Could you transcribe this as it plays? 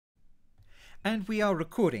And we are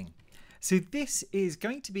recording. So this is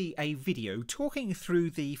going to be a video talking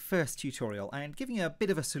through the first tutorial and giving a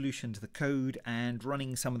bit of a solution to the code and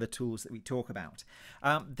running some of the tools that we talk about.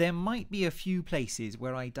 There might be a few places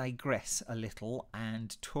where I digress a little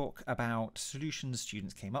and talk about solutions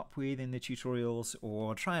students came up with in the tutorials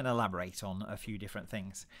or try and elaborate on a few different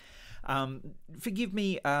things. Forgive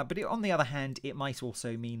me, but on the other hand, it might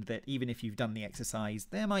also mean that even if you've done the exercise,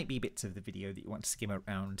 there might be bits of the video that you want to skim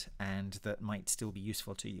around and that might still be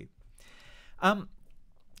useful to you.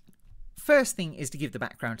 First thing is to give the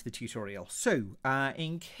background to the tutorial. So,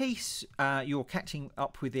 in case you're catching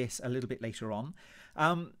up with this a little bit later on,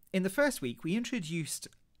 in the first week we introduced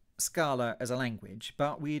Scala as a language,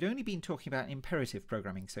 but we had only been talking about imperative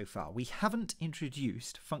programming so far. We haven't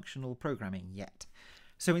introduced functional programming yet.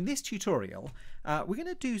 So in this tutorial, we're going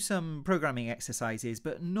to do some programming exercises,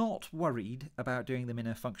 but not worried about doing them in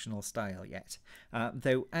a functional style yet.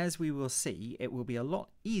 Though, as we will see, it will be a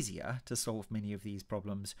lot easier to solve many of these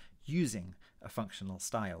problems using a functional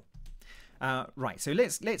style. Right, so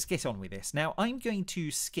let's get on with this. Now, I'm going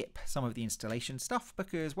to skip some of the installation stuff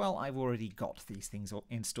because, well, I've already got these things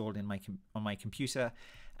installed in on my computer.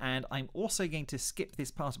 And I'm also going to skip this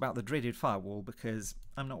part about the dreaded firewall because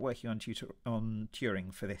I'm not working on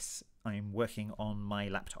Turing for this. I'm working on my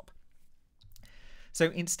laptop. So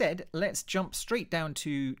instead, let's jump straight down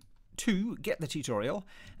to get the tutorial,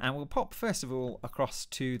 and we'll pop first of all across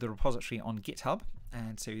to the repository on GitHub.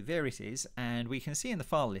 And so there it is, and we can see in the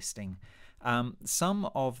file listing some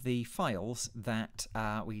of the files that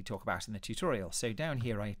we talk about in the tutorial. So down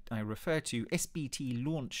here I refer to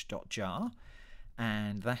sbtlaunch.jar.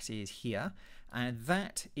 And that is here, and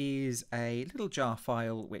that is a little jar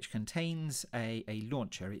file which contains a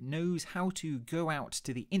launcher. It knows how to go out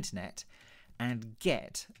to the internet and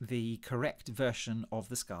get the correct version of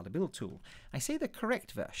the Scala build tool. I say the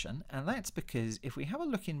correct version, and that's because if we have a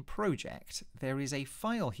look in project, there is a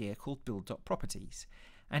file here called build.properties.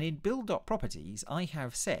 And in build.properties, I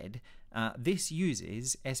have said this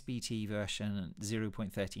uses SBT version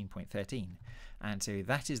 0.13.13. And so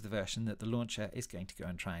that is the version that the launcher is going to go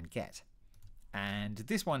and try and get. And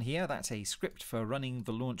this one here, that's a script for running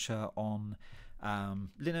the launcher on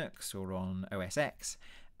Linux or on OS X.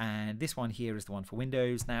 And this one here is the one for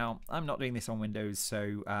Windows. Now, I'm not doing this on Windows,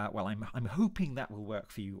 so well, I'm hoping that will work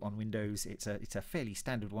for you on Windows. It's a fairly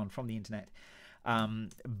standard one from the internet.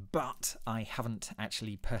 But I haven't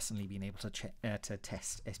actually personally been able to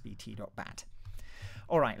test sbt.bat.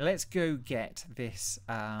 All right, let's go get this.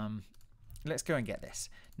 Let's go and get this.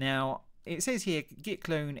 Now, it says here git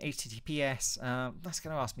clone https. That's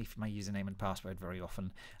going to ask me for my username and password very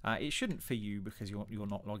often. It shouldn't for you because you're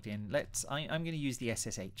not logged in. I'm going to use the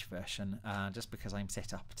SSH version just because I'm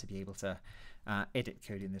set up to be able to edit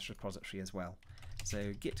code in this repository as well.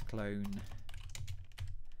 So git clone.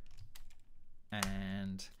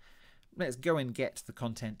 And let's go and get the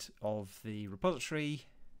content of the repository.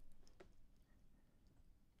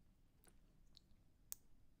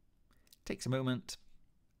 Takes a moment.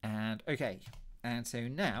 And okay. And so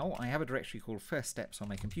now I have a directory called first steps on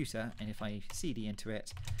my computer. And if I cd into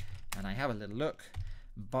it and I have a little look,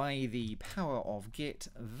 by the power of Git,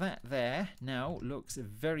 that there now looks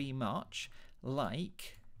very much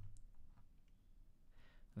like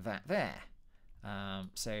that there.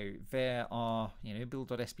 So there are,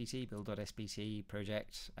 build.sbt, build.sbt,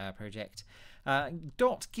 project.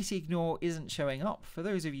 .gitignore isn't showing up. For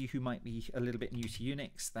those of you who might be a little bit new to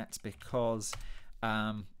Unix, that's because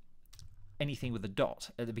anything with a dot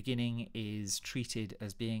at the beginning is treated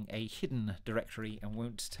as being a hidden directory and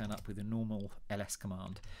won't turn up with a normal ls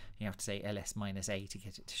command. You have to say ls-a to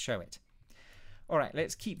get it to show it. All right,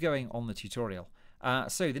 let's keep going on the tutorial.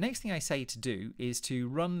 So the next thing I say to do is to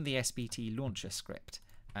run the SBT launcher script.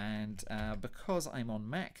 And because I'm on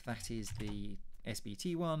Mac, that is the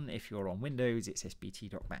SBT one. If you're on Windows, it's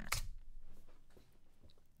sbt.bat.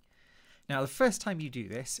 Now, the first time you do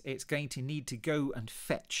this, it's going to need to go and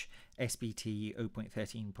fetch SBT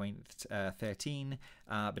 0.13.13.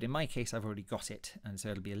 But in my case, I've already got it, and so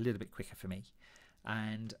it'll be a little bit quicker for me.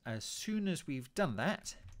 And as soon as we've done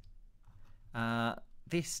that,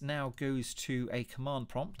 this now goes to a command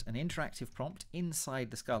prompt, an interactive prompt inside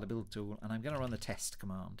the Scala build tool, and I'm going to run the test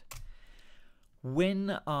command.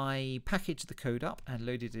 When I packaged the code up and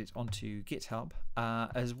loaded it onto GitHub,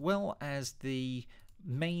 as well as the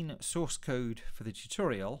main source code for the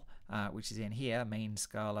tutorial, which is in here, main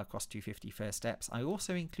Scala cost 250 first steps, I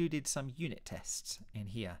also included some unit tests in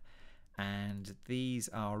here. And these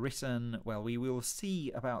are written, well, we will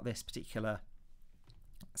see about this particular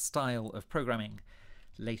style of programming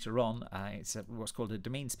later on. It's what's called a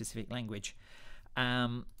domain-specific language.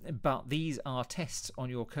 But these are tests on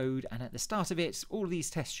your code, and at the start of it, all of these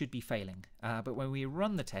tests should be failing. But when we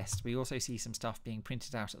run the test, we also see some stuff being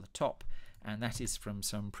printed out at the top, and that is from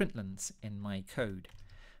some printlns in my code.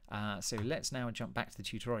 So let's now jump back to the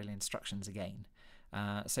tutorial instructions again.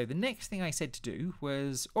 So the next thing I said to do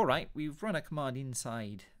was, all right, we've run a command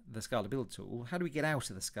inside the Scala build tool. How do we get out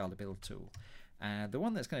of the Scala build tool? The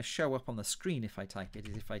one that's going to show up on the screen if I type it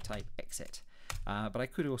is if I type exit. But I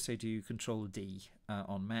could also do Control D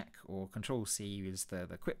on Mac, or Control C is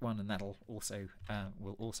the quit one, and that'll also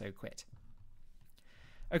will also quit.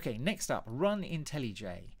 Okay, next up, run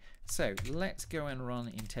IntelliJ. So let's go and run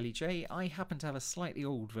IntelliJ. I happen to have a slightly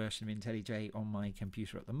old version of IntelliJ on my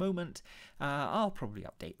computer at the moment. I'll probably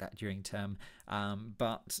update that during term,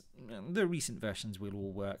 but the recent versions will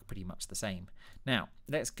all work pretty much the same. Now,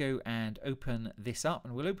 let's go and open this up,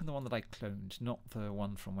 and we'll open the one that I cloned, not the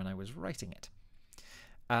one from when I was writing it.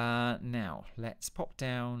 Now, let's pop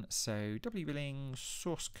down. So wbilling,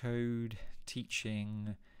 source code,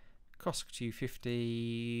 teaching, COSC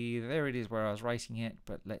 250, there it is where I was writing it,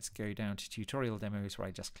 but let's go down to tutorial demos where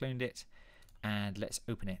I just cloned it, and let's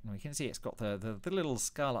open it. And we can see it's got the little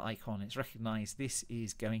Scala icon. It's recognized this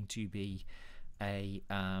is going to be an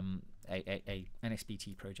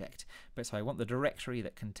SBT project. But so I want the directory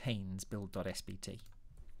that contains build.sbt.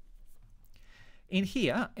 In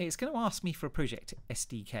here, it's going to ask me for a project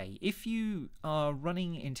SDK. If you are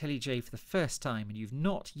running IntelliJ for the first time and you've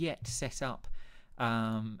not yet set up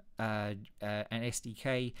an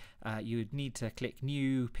SDK, you would need to click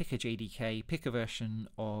New, pick a JDK, pick a version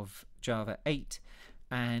of Java 8,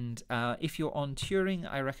 and if you're on Turing,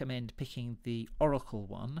 I recommend picking the Oracle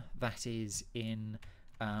one, that is in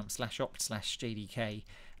 /opt/JDK.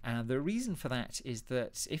 And the reason for that is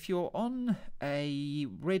that if you're on a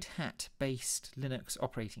Red Hat based Linux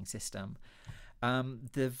operating system,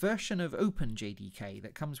 the version of OpenJDK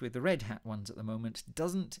that comes with the Red Hat ones at the moment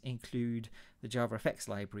doesn't include the JavaFX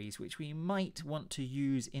libraries, which we might want to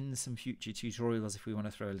use in some future tutorials if we want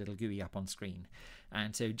to throw a little GUI up on screen.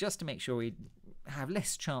 And so just to make sure we have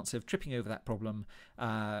less chance of tripping over that problem,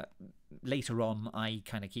 later on I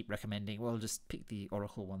kind of keep recommending, well, just pick the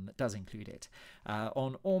Oracle one that does include it.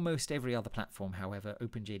 On almost every other platform, however,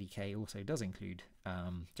 OpenJDK also does include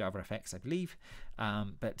JavaFX, I believe.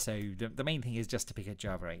 But so the main thing is just to pick a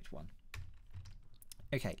Java 8 one.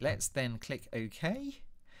 Okay, let's then click OK.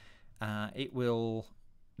 It will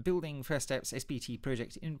building first steps SBT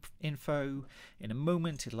project info. In a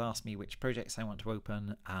moment it'll ask me which projects I want to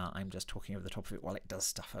open. I'm just talking over the top of it while it does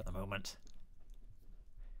stuff at the moment.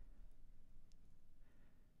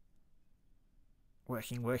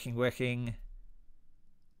 Working.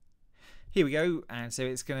 Here we go, and so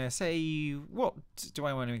it's going to say, what do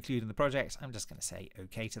I want to include in the project? I'm just going to say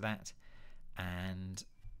OK to that, and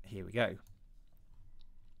here we go.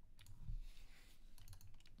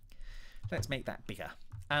 Let's make that bigger.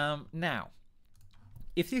 Now,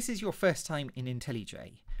 if this is your first time in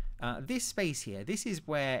IntelliJ, this space here, this is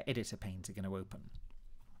where editor panes are going to open.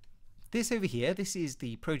 This over here, this is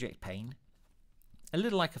the project pane, a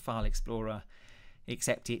little like a file explorer,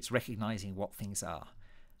 except it's recognizing what things are.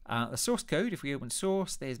 The source code, if we open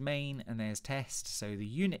source, there's main and there's test. So the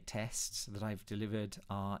unit tests that I've delivered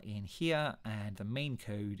are in here, and the main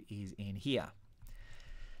code is in here.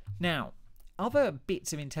 Now, other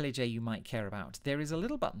bits of IntelliJ you might care about, there is a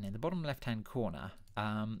little button in the bottom left-hand corner,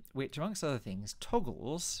 which, amongst other things,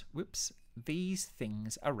 toggles, these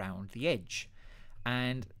things around the edge.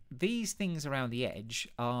 And these things around the edge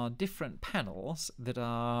are different panels that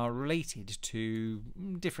are related to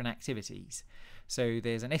different activities. So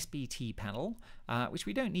there's an SBT panel, which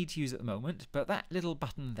we don't need to use at the moment, but that little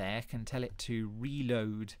button there can tell it to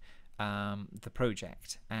reload the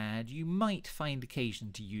project, and you might find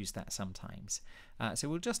occasion to use that sometimes. So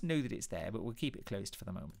we'll just know that it's there, but we'll keep it closed for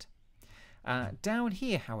the moment. Down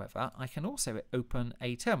here, however, I can also open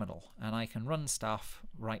a terminal, and I can run stuff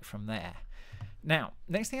right from there. Now,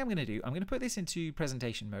 next thing I'm going to do, I'm going to put this into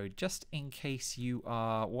presentation mode just in case you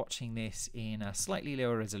are watching this in a slightly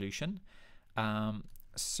lower resolution,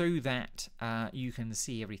 so that you can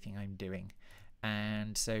see everything I'm doing.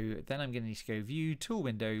 And so then I'm going to need to go View, Tool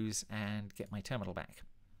Windows, and get my terminal back.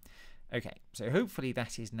 Okay, so hopefully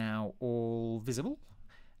that is now all visible.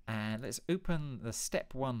 And let's open the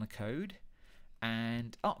step 1 code.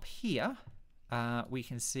 And up here, we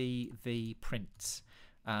can see the prints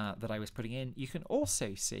that I was putting in. You can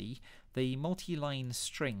also see the multi-line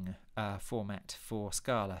string format for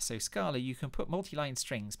Scala. So Scala, you can put multi-line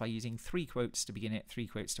strings by using 3 quotes to begin it, 3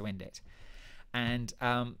 quotes to end it. And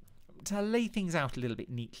to lay things out a little bit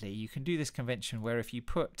neatly, you can do this convention where if you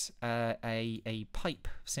put a pipe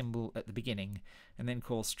symbol at the beginning and then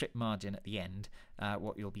call strip margin at the end,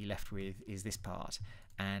 what you'll be left with is this part.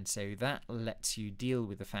 And so that lets you deal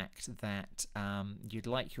with the fact that you'd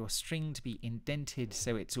like your string to be indented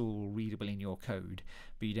so it's all readable in your code,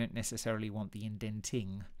 but you don't necessarily want the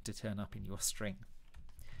indenting to turn up in your string.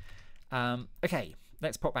 Okay,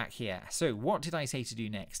 let's pop back here. So what did I say to do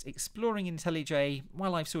next? Exploring IntelliJ.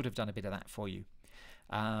 Well, I've sort of done a bit of that for you.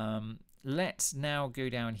 Let's now go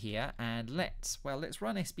down here and let's run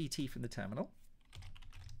SBT from the terminal.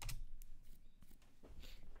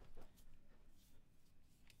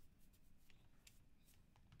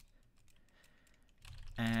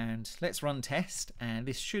 And let's run test, and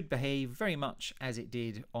this should behave very much as it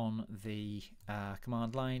did on the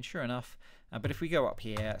command line, sure enough. But if we go up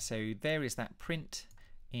here, so there is that print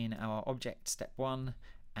in our object step 1,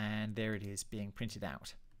 and there it is being printed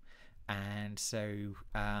out. And so,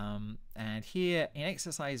 and here in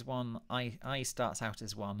exercise 1, I starts out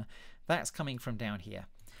as 1. That's coming from down here.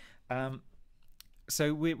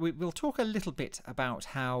 So we'll talk a little bit about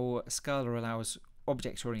how Scala allows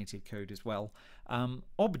object-oriented code as well.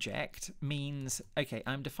 Object means, okay,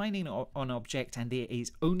 I'm defining an object and there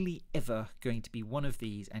is only ever going to be one of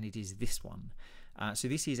these, and it is this one. So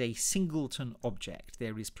this is a singleton object.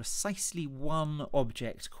 There is precisely one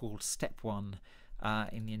object called step1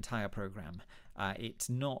 in the entire program. It's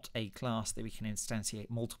not a class that we can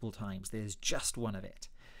instantiate multiple times. There's just one of it.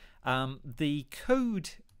 The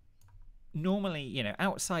code normally, you know,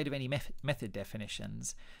 outside of any method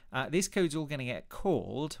definitions, this code's all going to get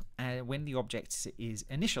called when the object is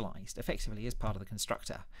initialized, effectively as part of the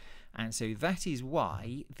constructor. And so that is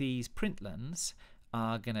why these printlns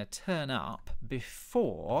are going to turn up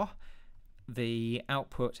before the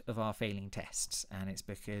output of our failing tests. And it's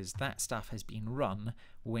because that stuff has been run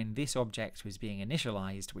when this object was being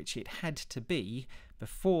initialized, which it had to be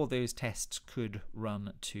before those tests could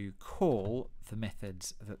run to call the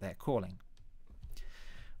methods that they're calling.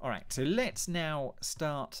 All right, so let's now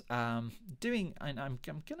start doing, and I'm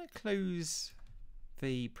going to close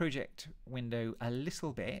the project window a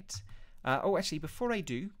little bit. Oh, actually, before I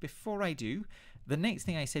do, the next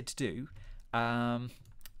thing I said to do,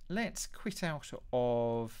 let's quit out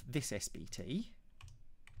of this SBT,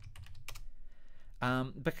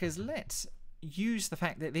 because let's use the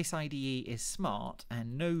fact that this IDE is smart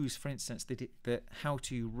and knows, for instance, that how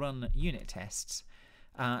to run unit tests,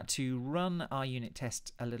 to run our unit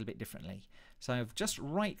tests a little bit differently. So I've just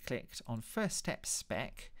right-clicked on first step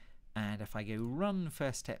spec, and if I go run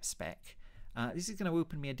first step spec, this is going to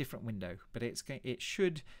open me a different window, but it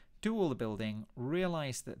should do all the building,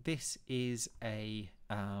 realize that this is a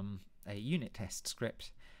unit test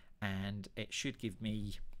script, and it should give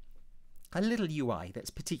me a little UI that's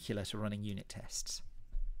particular to running unit tests.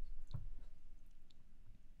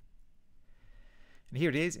 And here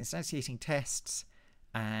it is, instantiating tests.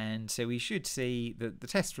 And so we should see the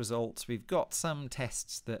test results. We've got some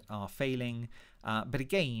tests that are failing, but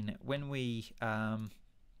again, when we have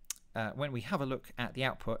a look at the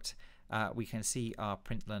output, we can see our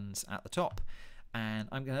printlns at the top. And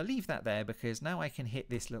I'm going to leave that there because now I can hit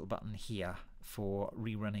this little button here for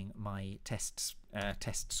rerunning my test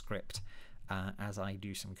script as I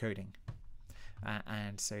do some coding.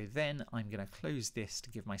 And so then I'm going to close this to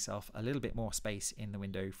give myself a little bit more space in the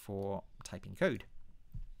window for typing code.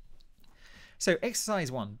 So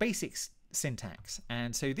exercise 1, basic syntax.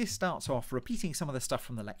 And so this starts off repeating some of the stuff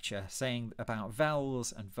from the lecture, saying about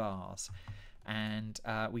vals and vars. And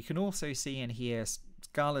we can also see in here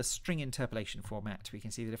Scala's string interpolation format. We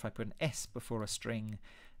can see that if I put an S before a string,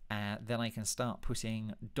 then I can start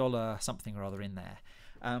putting $ something or other in there.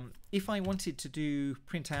 If I wanted to do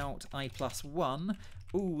print out I+1,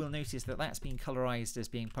 we'll notice that that's been colorized as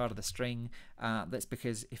being part of the string. That's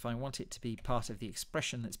because if I want it to be part of the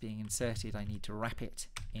expression that's being inserted, I need to wrap it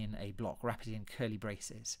in a block, wrap it in curly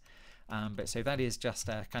braces. But so that is just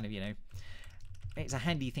a kind of, you know, it's a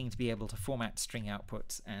handy thing to be able to format string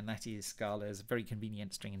outputs, and that is Scala's very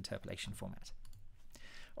convenient string interpolation format.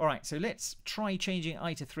 All right, so let's try changing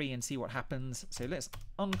I to 3 and see what happens. So let's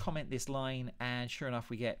uncomment this line, and sure enough,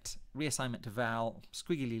 we get reassignment to val,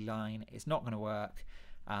 squiggly line. It's not going to work.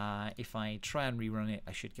 If I try and rerun it,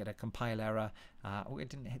 I should get a compile error. Oh, it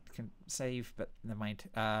didn't hit save, but never mind.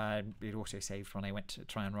 It auto saved when I went to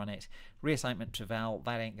try and run it. Reassignment to val,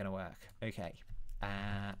 that ain't going to work. Okay.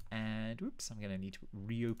 And oops, I'm going to need to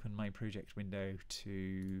reopen my project window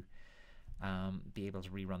to be able to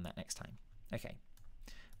rerun that next time. Okay.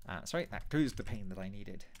 Sorry, that closed the pane that I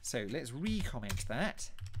needed. So let's recomment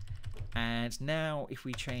that. And now if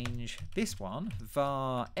we change this one,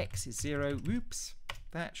 var x is 0, whoops,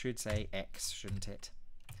 that should say x, shouldn't it?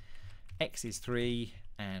 X is 3,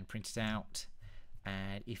 and print it out.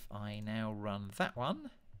 And if I now run that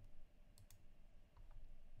one,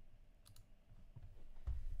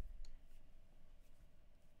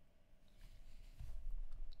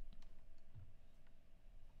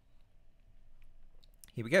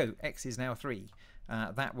 here we go, x is now 3.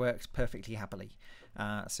 That works perfectly happily.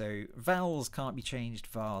 So vals can't be changed,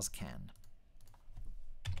 vars can.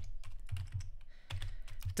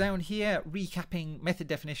 Down here, recapping method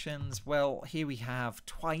definitions. Well, here we have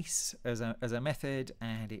twice as a method,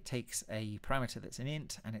 and it takes a parameter that's an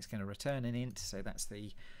int, and it's going to return an int. So that's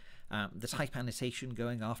the type annotation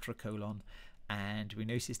going after a colon. And we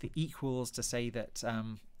notice the equals to say that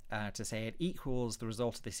it equals the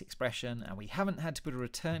result of this expression, and we haven't had to put a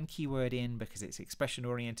return keyword in because it's expression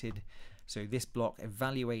oriented. So this block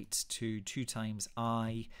evaluates to 2 times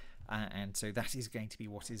I, and so that is going to be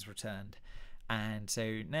what is returned. And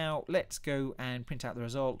so now let's go and print out the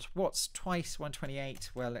result. What's twice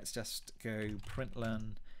 128? Well, let's just go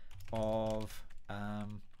println of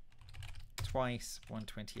twice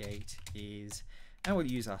 128 is, and we'll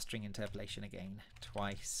use our string interpolation again,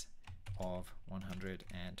 twice of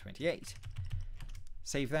 128.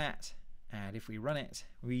 Save that, and if we run it,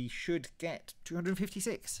 we should get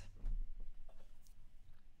 256.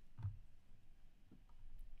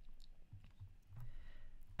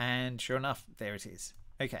 And sure enough, there it is.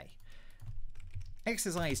 Okay.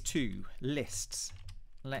 Exercise 2, lists.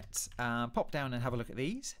 Let's pop down and have a look at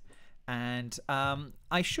these. And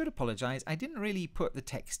I should apologize. I didn't really put the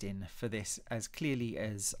text in for this as clearly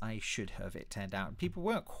as I should have, it turned out. People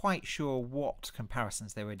weren't quite sure what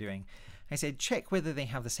comparisons they were doing. I said, check whether they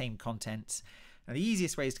have the same contents. And the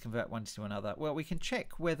easiest way is to convert one to another. Well, we can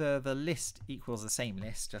check whether the list equals the same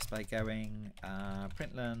list just by going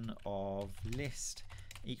println of list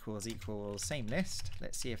equals same list.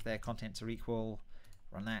 Let's see if their contents are equal.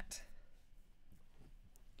 Run that.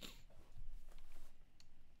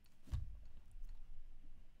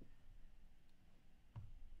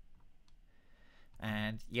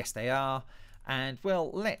 And yes, they are. And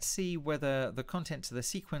well, let's see whether the contents of the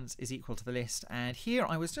sequence is equal to the list. And here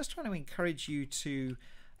I was just trying to encourage you to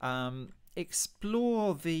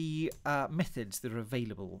explore the methods that are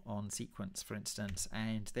available on sequence, for instance.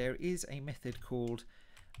 And there is a method called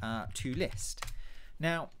toList.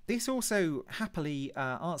 Now, this also happily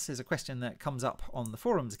answers a question that comes up on the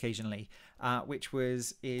forums occasionally, which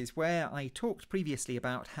is where I talked previously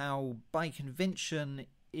about how by convention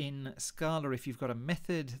in Scala, if you've got a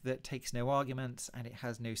method that takes no arguments and it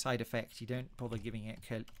has no side effects, you don't bother giving it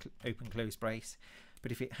open close brace.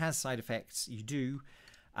 But if it has side effects, you do.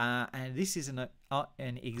 And this is an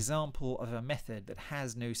example of a method that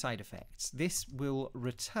has no side effects. This will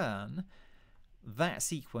return that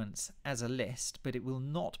sequence as a list, but it will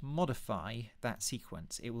not modify that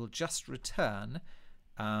sequence. It will just return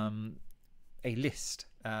a list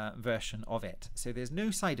version of it. So there's no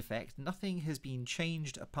side effect, nothing has been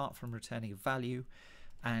changed apart from returning a value,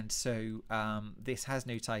 and so this has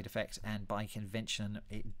no side effect, and by convention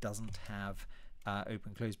it doesn't have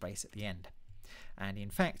open close brace at the end. And in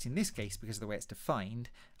fact, in this case, because of the way it's defined,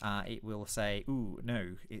 it will say, ooh,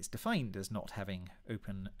 no, it's defined as not having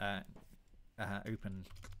open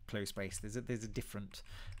close brace. There's a different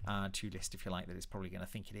toList, if you like, that it's probably going to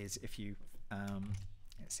think it is. If you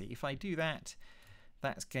let's see, if I do that,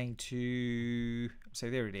 that's going to,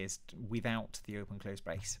 so there it is, without the open close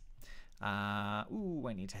brace. Ooh,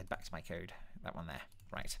 I need to head back to my code. That one there,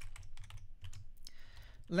 right.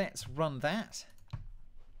 Let's run that.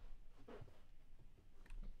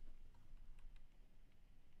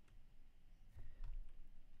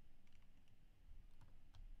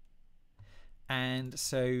 And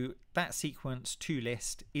so that sequence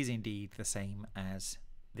toList is indeed the same as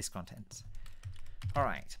this contents. All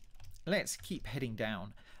right, let's keep heading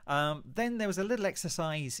down. Then there was a little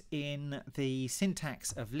exercise in the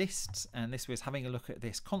syntax of lists, and this was having a look at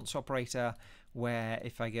this const operator, where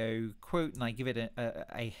if I go quote and I give it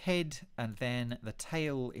a head, and then the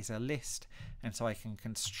tail is a list, and so I can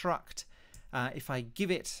construct, if I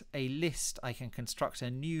give it a list, I can construct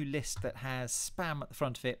a new list that has spam at the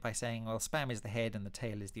front of it by saying, well, spam is the head and the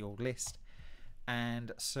tail is the old list.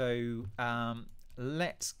 And so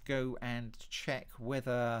let's go and check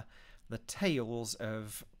whether the tails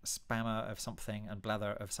of spammer of something and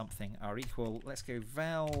blather of something are equal. Let's go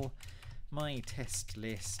val my test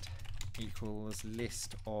list equals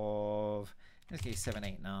list of, let's go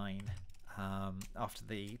 789, after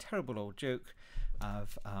the terrible old joke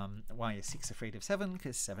of why is 6 afraid of 7?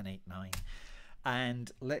 Because 7, 8, 9.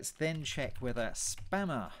 And let's then check whether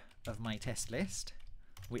spammer of my test list,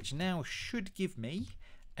 which now should give me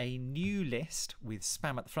a new list with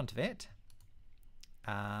spam at the front of it.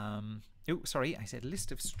 Oh, sorry, I said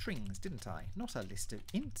list of strings, didn't I? Not a list of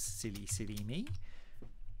ints, silly me.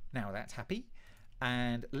 Now that's happy.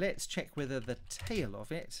 And let's check whether the tail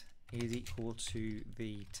of it is equal to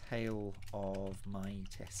the tail of my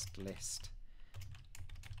test list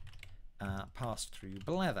passed through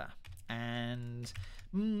blather. And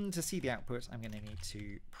to see the output, I'm going to need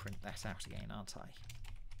to print that out again, aren't I?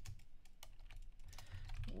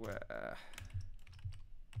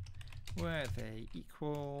 Were they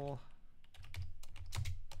equal?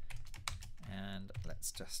 And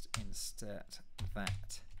let's just insert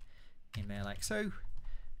that in there like so.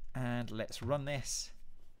 And let's run this.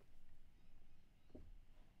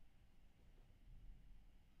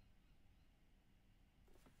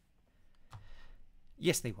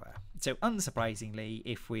 Yes, they were. So unsurprisingly,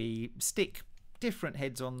 if we stick different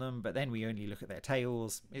heads on them, but then we only look at their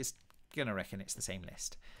tails, it's going to reckon it's the same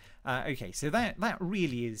list. Okay, so that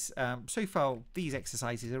really is, so far these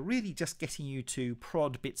exercises are really just getting you to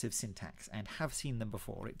prod bits of syntax and have seen them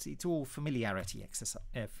before. It's all familiarity exercises.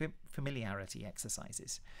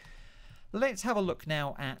 Let's have a look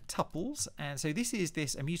now at tuples. And so this is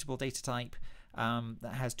this immutable data type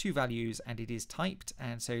that has two values and it is typed.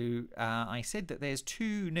 And so I said that there's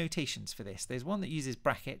two notations for this. There's one that uses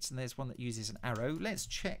brackets and there's one that uses an arrow. Let's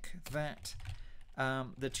check that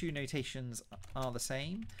the two notations are the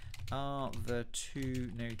same. Are the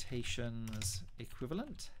two notations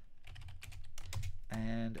equivalent?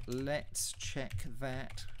 And let's check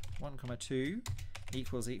that 1, 2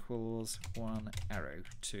 equals 1 arrow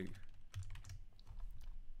 2.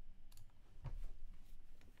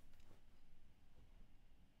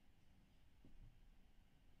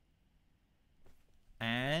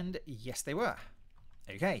 And yes, they were.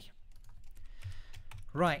 Okay.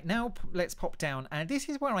 Right, now let's pop down, and this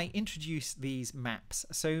is where I introduce these maps.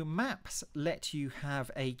 So maps let you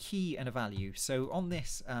have a key and a value. So on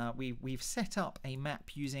this, we've set up a map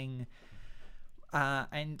using,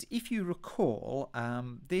 and if you recall,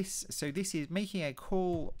 this is making a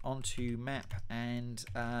call onto map, and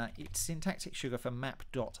it's syntactic sugar for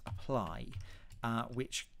map.apply,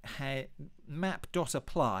 which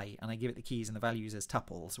map.apply, and I give it the keys and the values as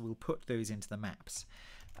tuples. We'll put those into the maps.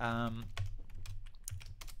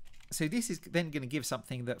 So this is then going to give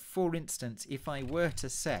something that, for instance, if I were to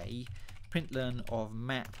say println of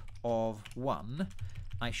map of 1,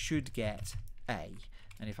 I should get A.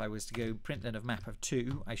 And if I was to go println of map of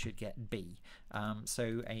 2, I should get B.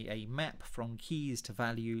 So a map from keys to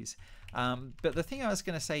values. But the thing I was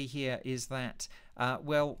going to say here is that,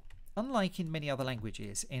 well, unlike in many other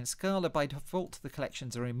languages, in Scala by default the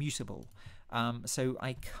collections are immutable. So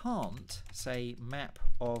I can't say map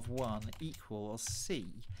of 1 equals C.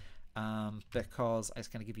 Because it's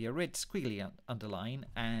going to give you a red squiggly underline,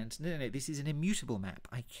 and no, this is an immutable map.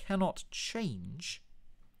 I cannot change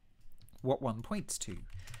what 1 points to,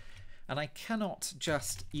 and I cannot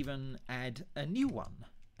just even add a new one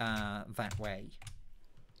that way,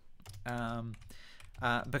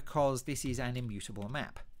 because this is an immutable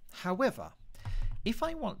map. However, if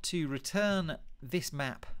I want to return this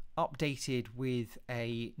map updated with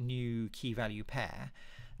a new key value pair,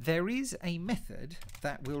 there is a method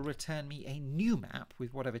that will return me a new map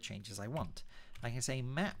with whatever changes I want. I can say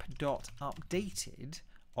map.updated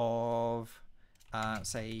of,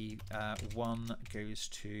 say, 1 goes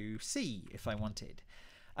to C if I wanted.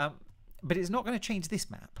 But it's not going to change this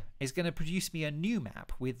map. It's going to produce me a new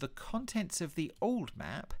map with the contents of the old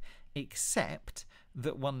map, except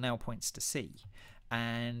that 1 now points to C.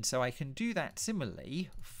 And so I can do that similarly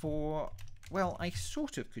for, well, I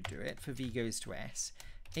sort of could do it for V goes to S,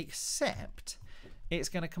 except it's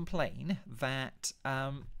going to complain that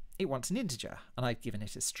it wants an integer and I've given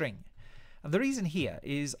it a string. And the reason here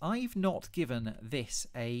is I've not given this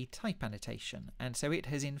a type annotation, and so it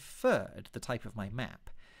has inferred the type of my map,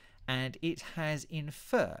 and it has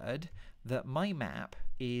inferred that my map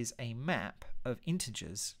is a map of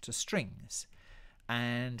integers to strings.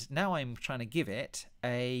 And now I'm trying to give it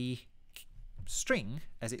a string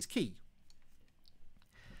as its key.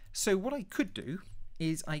 So what I could do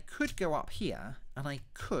is I could go up here and I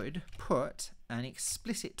could put an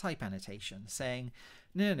explicit type annotation saying,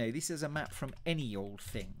 no, this is a map from any old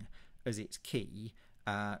thing as its key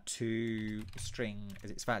to string as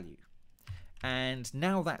its value. And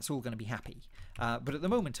now that's all going to be happy. But at the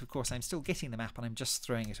moment, of course, I'm still getting the map and I'm just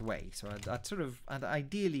throwing it away. So I'd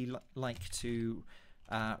ideally like to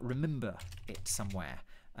remember it somewhere.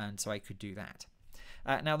 And so I could do that.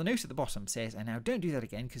 Now the note at the bottom says, and now don't do that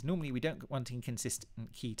again, because normally we don't want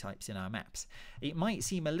inconsistent key types in our maps. It might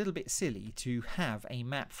seem a little bit silly to have a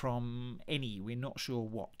map from any, we're not sure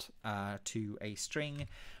what, to a string.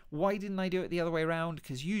 Why didn't I do it the other way around?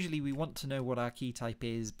 Because usually we want to know what our key type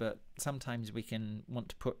is, but sometimes we can want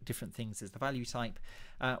to put different things as the value type.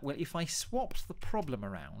 Well, if I swapped the problem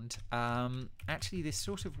around, actually this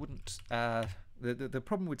sort of wouldn't, the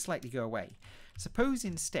problem would slightly go away. Suppose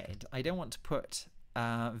instead I don't want to put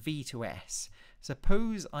v to s.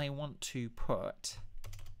 Suppose I want to put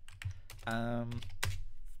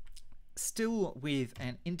still with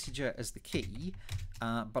an integer as the key,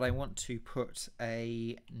 but I want to put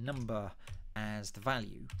a number as the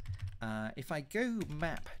value. If I go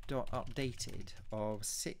map.updated of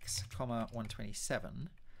 6,127,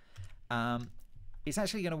 it's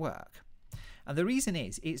actually going to work. And the reason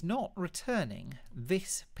is it's not returning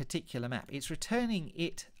this particular map. It's returning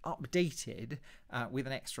it updated with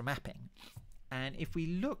an extra mapping. And if we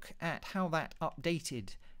look at how that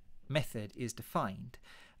updated method is defined,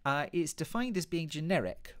 it's defined as being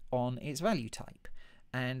generic on its value type.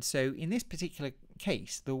 And so in this particular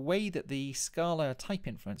case, the way that the Scala type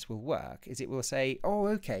inference will work is it will say, oh,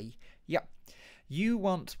 okay, yep, you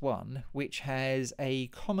want one which has a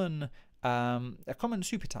common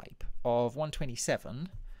supertype of 127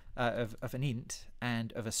 of an int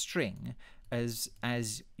and of a string as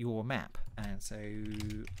your map. And so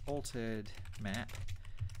altered map,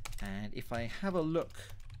 and if I have a look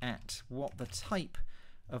at what the type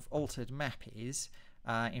of altered map is,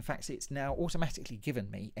 in fact it's now automatically given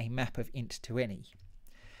me a map of int to any.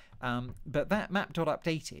 But that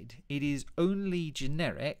map.updated, it is only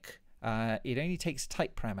generic. It only takes a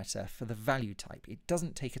type parameter for the value type. It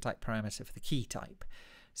doesn't take a type parameter for the key type.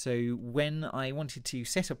 So when I wanted to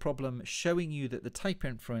set a problem showing you that the type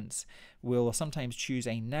inference will sometimes choose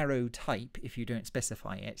a narrow type if you don't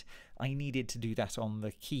specify it, I needed to do that on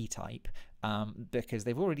the key type, because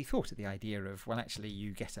they've already thought of the idea of, well, actually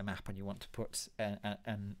you get a map and you want to put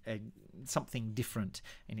something different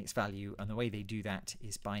in its value, and the way they do that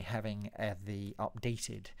is by having the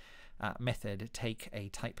updated method take a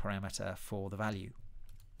type parameter for the value.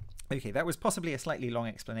 Okay, that was possibly a slightly long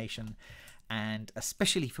explanation, and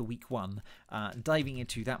especially for week one, diving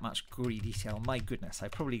into that much gory detail, my goodness,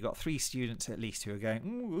 I've probably got 3 students at least who are going,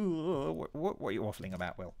 what are you waffling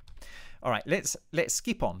about, Will? All right, let's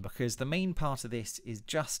skip on, because the main part of this is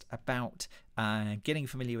just about getting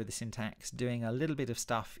familiar with the syntax, doing a little bit of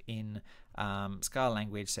stuff in Scala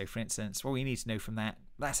language. So for instance, what we need to know from that,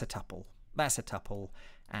 that's a tuple. That's a tuple,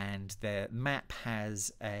 and the map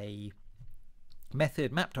has a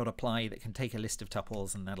method map.apply that can take a list of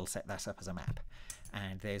tuples, and that'll set that up as a map.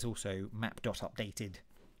 And there's also map.updated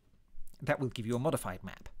that will give you a modified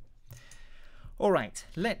map. All right,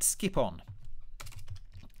 let's skip on.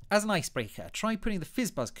 As an icebreaker, try putting the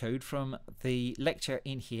FizzBuzz code from the lecture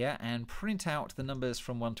in here and print out the numbers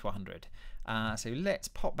from 1 to 100. So let's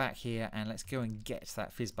pop back here and let's go and get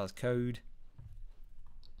that FizzBuzz code.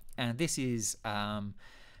 And this is,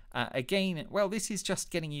 again, well, this is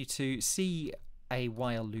just getting you to see a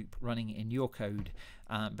while loop running in your code,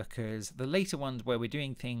 because the later ones where we're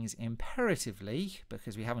doing things imperatively,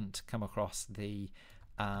 because we haven't come across the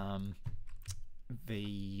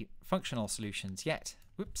functional solutions yet.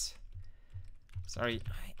 Whoops. Sorry,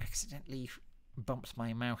 I accidentally bumped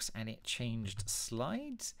my mouse and it changed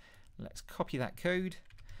slides. Let's copy that code.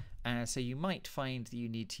 So you might find that you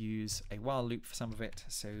need to use a while loop for some of it.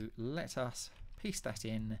 So let us paste that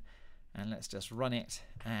in and let's just run it.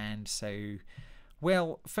 And so,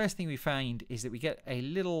 well, first thing we find is that we get a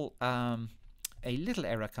little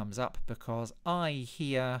error comes up because I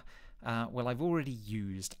here, well, I've already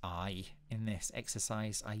used I in this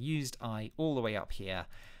exercise. I used I all the way up here.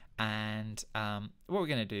 And what we're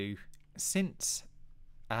going to do, since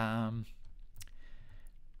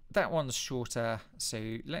that one's shorter,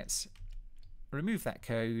 so let's remove that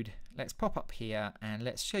code. Let's pop up here and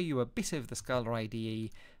let's show you a bit of the Scala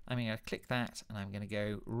IDE. I'm going to click that and I'm going to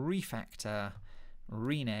go refactor,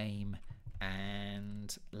 rename,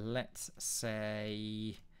 and let's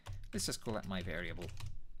say, let's just call that my variable.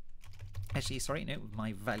 Actually, sorry, no,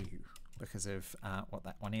 my value, because of what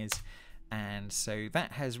that one is. And so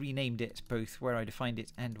that has renamed it both where I defined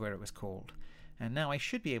it and where it was called. And now I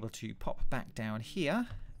should be able to pop back down here,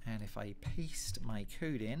 and if I paste my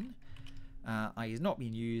code in, I is not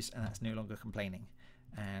being used and that's no longer complaining.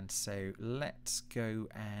 And so let's go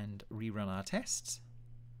and rerun our tests.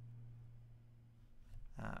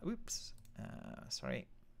 Oops, sorry.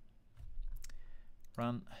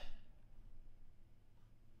 Run.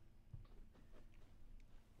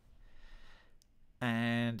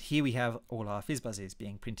 And here we have all our fizzbuzzes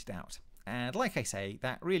being printed out. And like I say,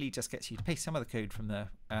 that really just gets you to paste some of the code from the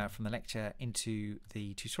lecture into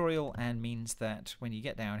the tutorial, and means that when you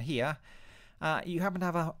get down here, you happen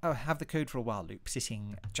to have the code for a while loop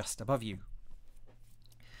sitting just above you.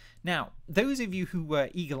 Now, those of you who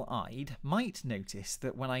were eagle-eyed might notice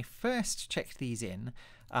that when I first checked these in,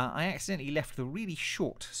 I accidentally left the really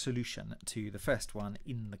short solution to the first one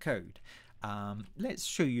in the code. Let's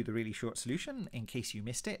show you the really short solution in case you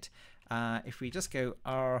missed it. If we just go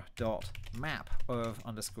r.map of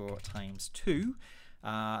underscore times 2,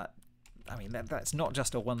 I mean, that's not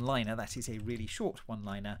just a one-liner, that is a really short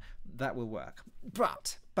one-liner. That will work.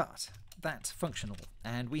 But that's functional,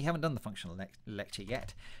 and we haven't done the functional lecture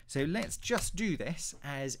yet. So let's just do this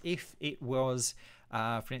as if it was,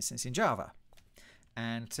 for instance, in Java.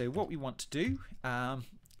 And so what we want to do,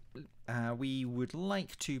 we would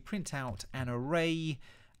like to print out an array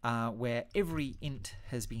where every int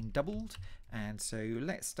has been doubled. And so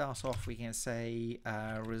let's start off, we can say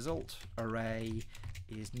result array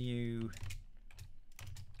is new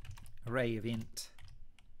array of int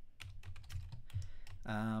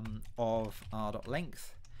of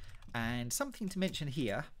r.length. And something to mention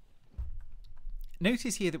here,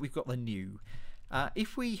 notice here that we've got the new.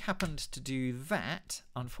 If we happened to do that,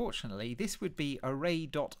 unfortunately, this would be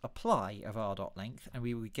array.apply of r.length, and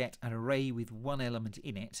we would get an array with one element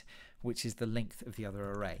in it, which is the length of the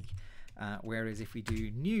other array. Whereas if we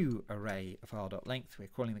do new array of r.length, we're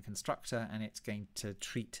calling the constructor, and it's going to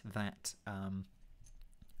treat that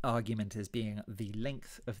argument as being the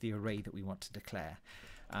length of the array that we want to declare.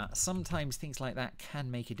 Sometimes things like that can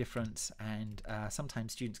make a difference, and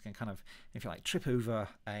sometimes students can kind of, if you like, trip over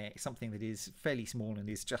something that is fairly small and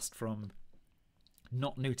is just from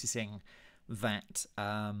not noticing that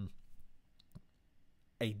a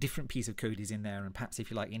different piece of code is in there, and perhaps,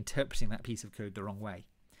 if you like, interpreting that piece of code the wrong way.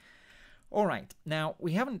 All right, now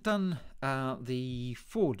we haven't done the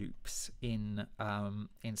for loops in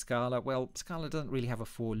Scala. Well, Scala doesn't really have a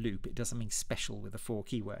for loop. It does something special with the for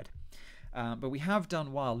keyword. But we have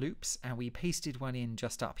done while loops, and we pasted one in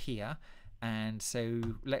just up here. And so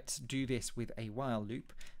let's do this with a while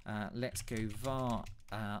loop. Let's go var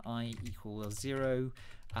I equals 0.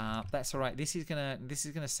 That's all right. This is gonna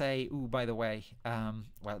say, ooh, by the way,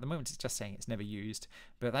 well, at the moment it's just saying it's never used,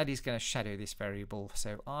 but that is going to shadow this variable.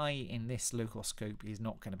 So I in this local scope is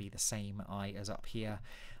not going to be the same I as up here.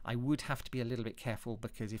 I would have to be a little bit careful,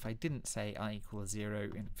 because if I didn't say I equals 0,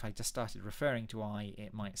 and if I just started referring to I,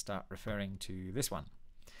 it might start referring to this one.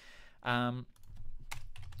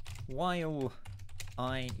 While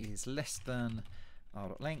I is less than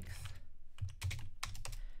r.length,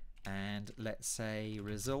 and let's say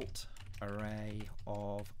result array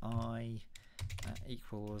of I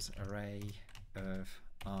equals array of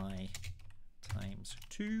I times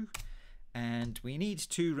 2. And we need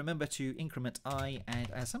to remember to increment I, and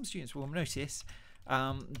as some students will notice,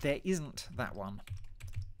 there isn't that one.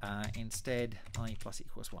 Instead, I plus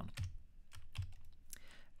equals 1.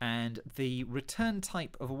 And the return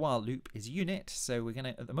type of a while loop is unit, so we're going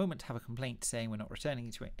to, at the moment, have a complaint saying we're not returning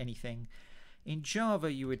to anything. In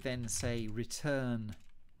Java, you would then say return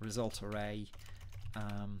result array,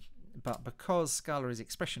 but because Scala is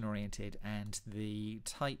expression oriented and the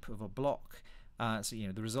type of a block, so you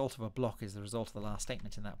know the result of a block is the result of the last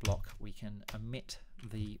statement in that block, we can omit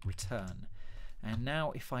the return. And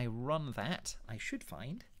now if I run that, I should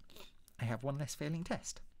find I have one less failing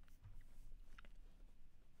test.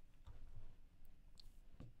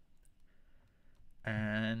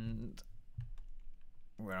 And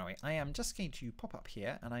where are we? I am just going to pop up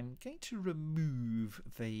here, and I'm going to remove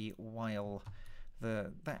the while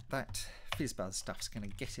that fizzbuzz stuff's going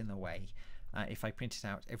to get in the way if I print it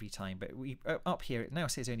out every time. But we up here it now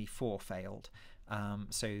says only 4 failed,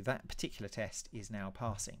 so that particular test is now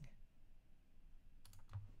passing.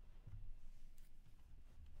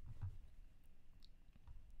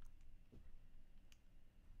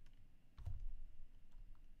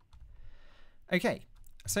 Okay,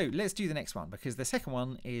 so let's do the next one, because the second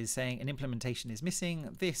one is saying an implementation is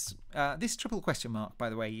missing. This triple question mark, by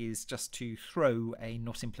the way, is just to throw a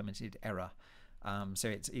not implemented error. So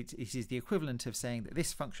it is the equivalent of saying that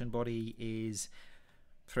this function body is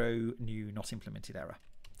throw new not implemented error.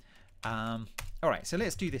 All right, so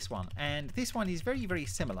let's do this one. And this one is very, very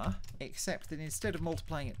similar, except that instead of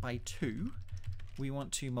multiplying it by 2, we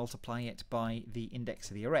want to multiply it by the index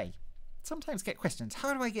of the array. Sometimes get questions,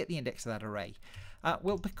 how do I get the index of that array?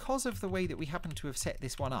 Well, because of the way that we happen to have set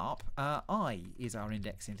this one up, I is our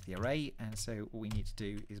index into the array, and so all we need to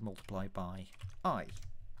do is multiply by I.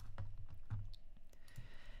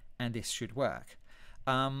 And this should work.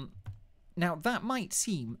 Now, that might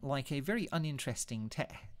seem like a very uninteresting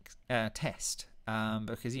test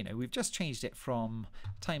because, you know, we've just changed it from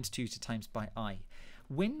 ×2 to times by I.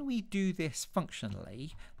 When we do this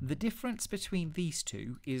functionally, the difference between these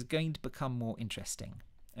two is going to become more interesting.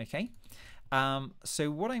 Okay,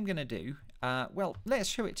 so what I'm going to do, well, let's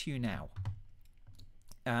show it to you now.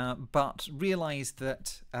 But realize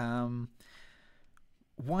that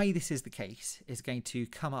why this is the case is going to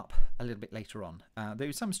come up a little bit later on.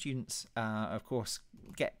 Though some students, of course,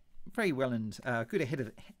 get very well and good ahead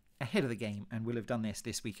of the game and will have done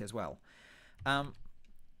this week as well.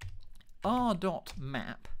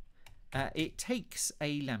 R.map, it takes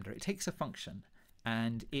a lambda, it takes a function,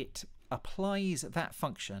 and it applies that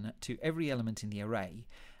function to every element in the array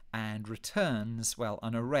and returns, well,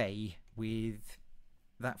 an array with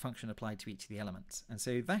that function applied to each of the elements. And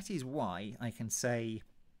so that is why I can say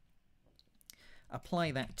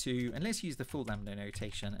apply that to, and let's use the full lambda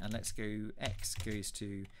notation, and let's go x goes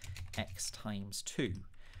to x times 2.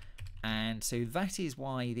 And so that is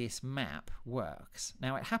why this map works.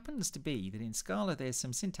 Now it happens to be that in Scala there's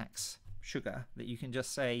some syntax sugar that you can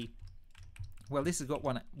just say, well, this has got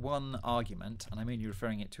one argument and I'm only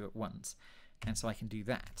referring it to it once, and so I can do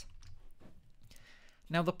that.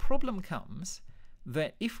 Now the problem comes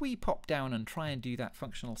that if we pop down and try and do that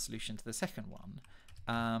functional solution to the second one,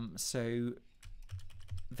 so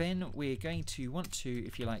then we're going to want to,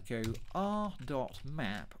 if you like, go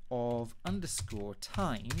r.map of underscore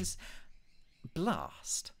times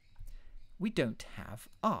blast. We don't have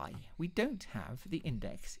I. We don't have the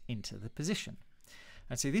index into the position.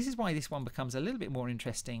 And so this is why this one becomes a little bit more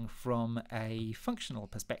interesting from a functional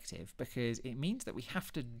perspective, because it means that we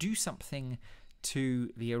have to do something to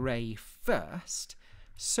the array first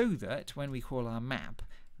so that when we call our map,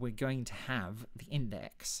 we're going to have the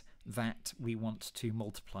index that we want to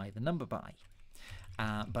multiply the number by.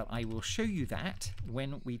 But I will show you that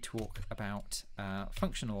when we talk about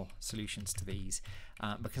functional solutions to these,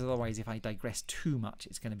 because otherwise if I digress too much,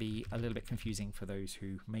 it's going to be a little bit confusing for those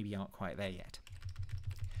who maybe aren't quite there yet.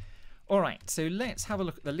 All right, so let's have a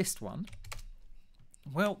look at the list one.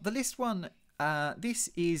 Well, the list one, this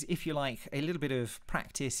is, if you like, a little bit of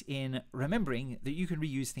practice in remembering that you can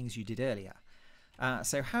reuse things you did earlier.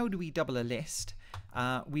 So how do we double a list?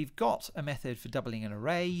 We've got a method for doubling an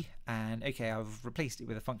array, and okay, I've replaced it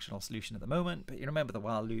with a functional solution at the moment, but you remember the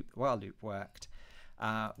while loop. The while loop worked.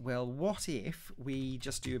 Well, what if we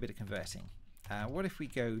just do a bit of converting? What if we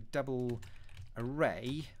go double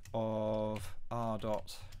array of r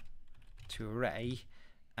dot to array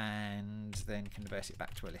and then convert it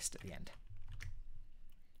back to a list at the end?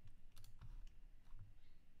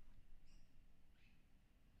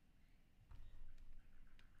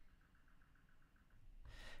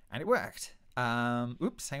 And it worked.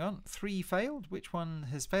 Oops, hang on. 3 failed. Which one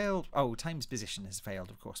has failed? Oh, times position has failed,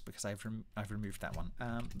 of course, because I've removed that one.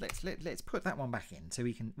 Let's put that one back in so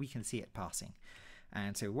we can see it passing.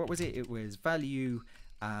 And so what was it? It was value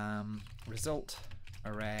result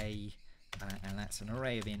array, and that's an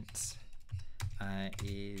array of ints.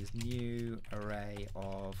 Is new array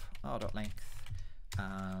of r.length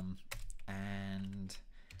and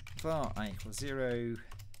var I equals 0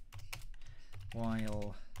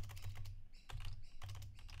 while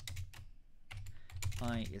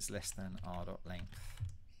I is less than r.length.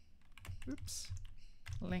 Oops,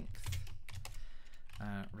 length.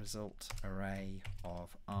 Result array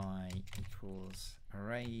of I equals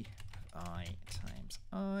array of I times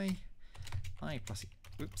I plus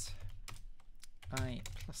I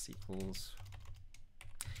plus equals.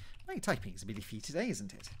 My typing is a bit iffy today,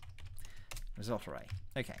 isn't it? Result array.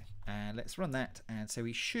 Okay, and let's run that, and so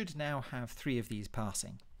we should now have 3 of these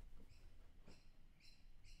passing.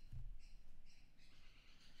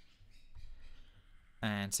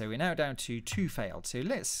 And so we're now down to 2 failed. So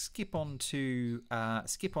let's skip on to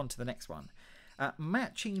the next one.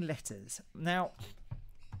 Matching letters. Now,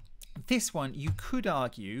 this one you could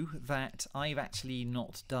argue that I've actually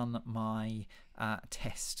not done my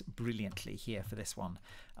test brilliantly here for this one,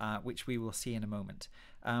 which we will see in a moment.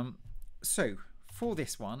 So for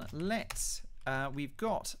this one, let's we've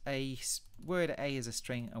got a word A as a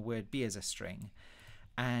string, a word B as a string,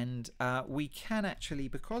 and we can actually,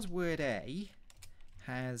 because word A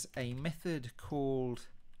has a method called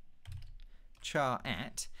char@,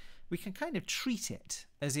 we can kind of treat it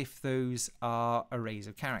as if those are arrays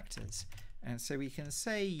of characters. And so we can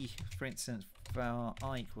say, for instance, var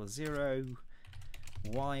I equals 0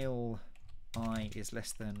 while I is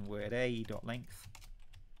less than word A dot length.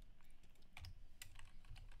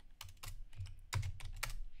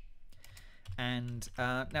 And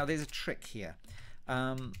now there's a trick here.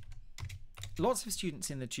 lots of students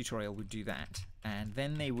in the tutorial would do that, and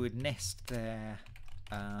then they would nest their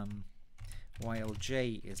while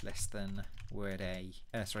j is less than word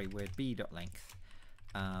b dot length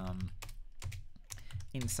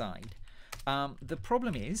inside. The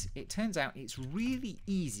problem is, it turns out it's really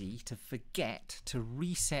easy to forget to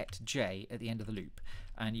reset j at the end of the loop,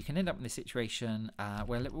 and you can end up in this situation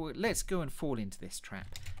where let's go and fall into this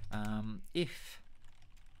trap. If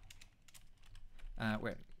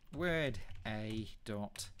word a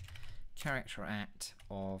dot character at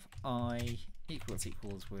of I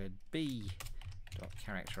equals word b dot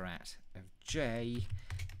character at of j,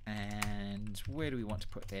 and where do we want to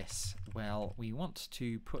put this? Well, we want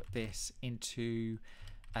to put this into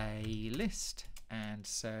a list, and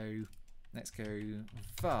so let's go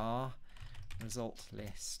var result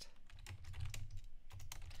list,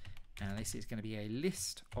 and this is going to be a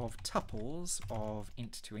list of tuples of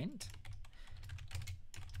int to int,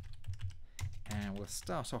 and we'll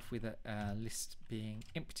start off with a list being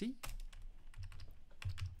empty,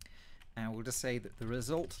 and we'll just say that the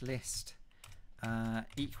result list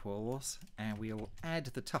equals, and we'll add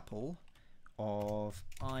the tuple of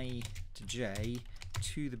I to j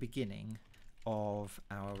to the beginning of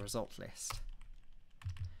our result list,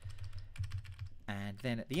 and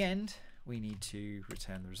then at the end we need to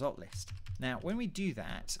return the result list. Now when we do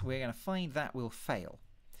that, we're going to find that will fail,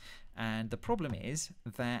 and the problem is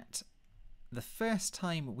that the first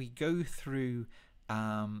time we go through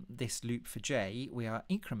this loop for j, we are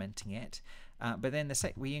incrementing it, but then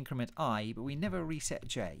we increment I, but we never reset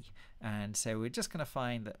j, and so we're just going to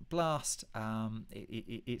find that blast,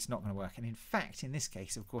 it's not going to work. And in fact, in this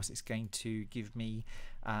case, of course, it's going to give me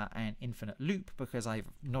an infinite loop, because I've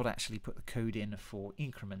not actually put the code in for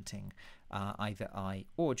incrementing either I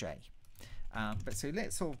or j. But so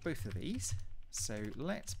let's solve both of these. So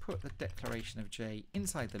let's put the declaration of j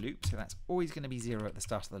inside the loop, so that's always going to be 0 at the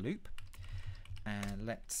start of the loop. And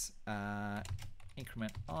let's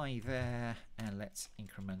increment I there, and let's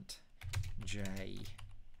increment j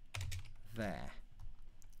there.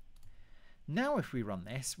 Now if we run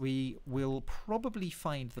this, we will probably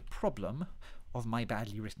find the problem of my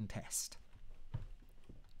badly written test.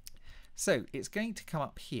 So it's going to come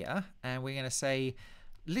up here, and we're going to say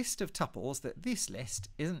list of tuples, that this list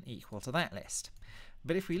isn't equal to that list.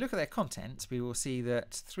 But if we look at their contents, we will see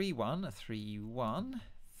that 3 1, 3 1,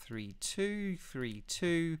 3 2, 3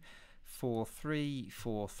 2, 4 3,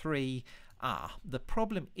 4 3. The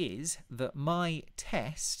problem is that my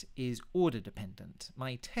test is order dependent.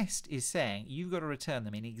 My test is saying you've got to return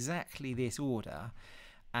them in exactly this order,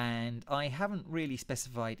 and I haven't really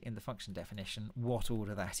specified in the function definition what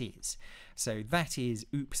order that is. So that is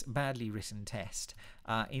oops, badly written test.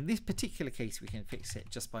 In this particular case, we can fix it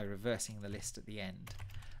just by reversing the list at the end.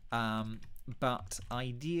 But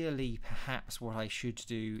ideally, perhaps what I should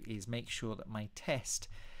do is make sure that my test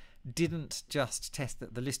didn't just test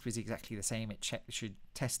that the list was exactly the same, it should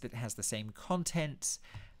test that it has the same contents.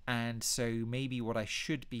 And so maybe what I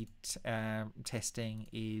should be testing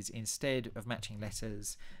is, instead of matching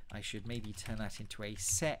letters, I should maybe turn that into a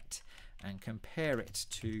set and compare it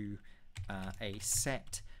to a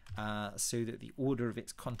set so that the order of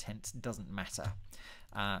its contents doesn't matter.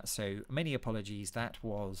 So many apologies, that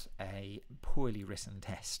was a poorly written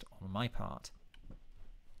test on my part.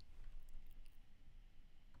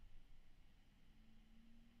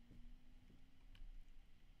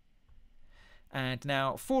 And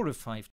now 4 of 5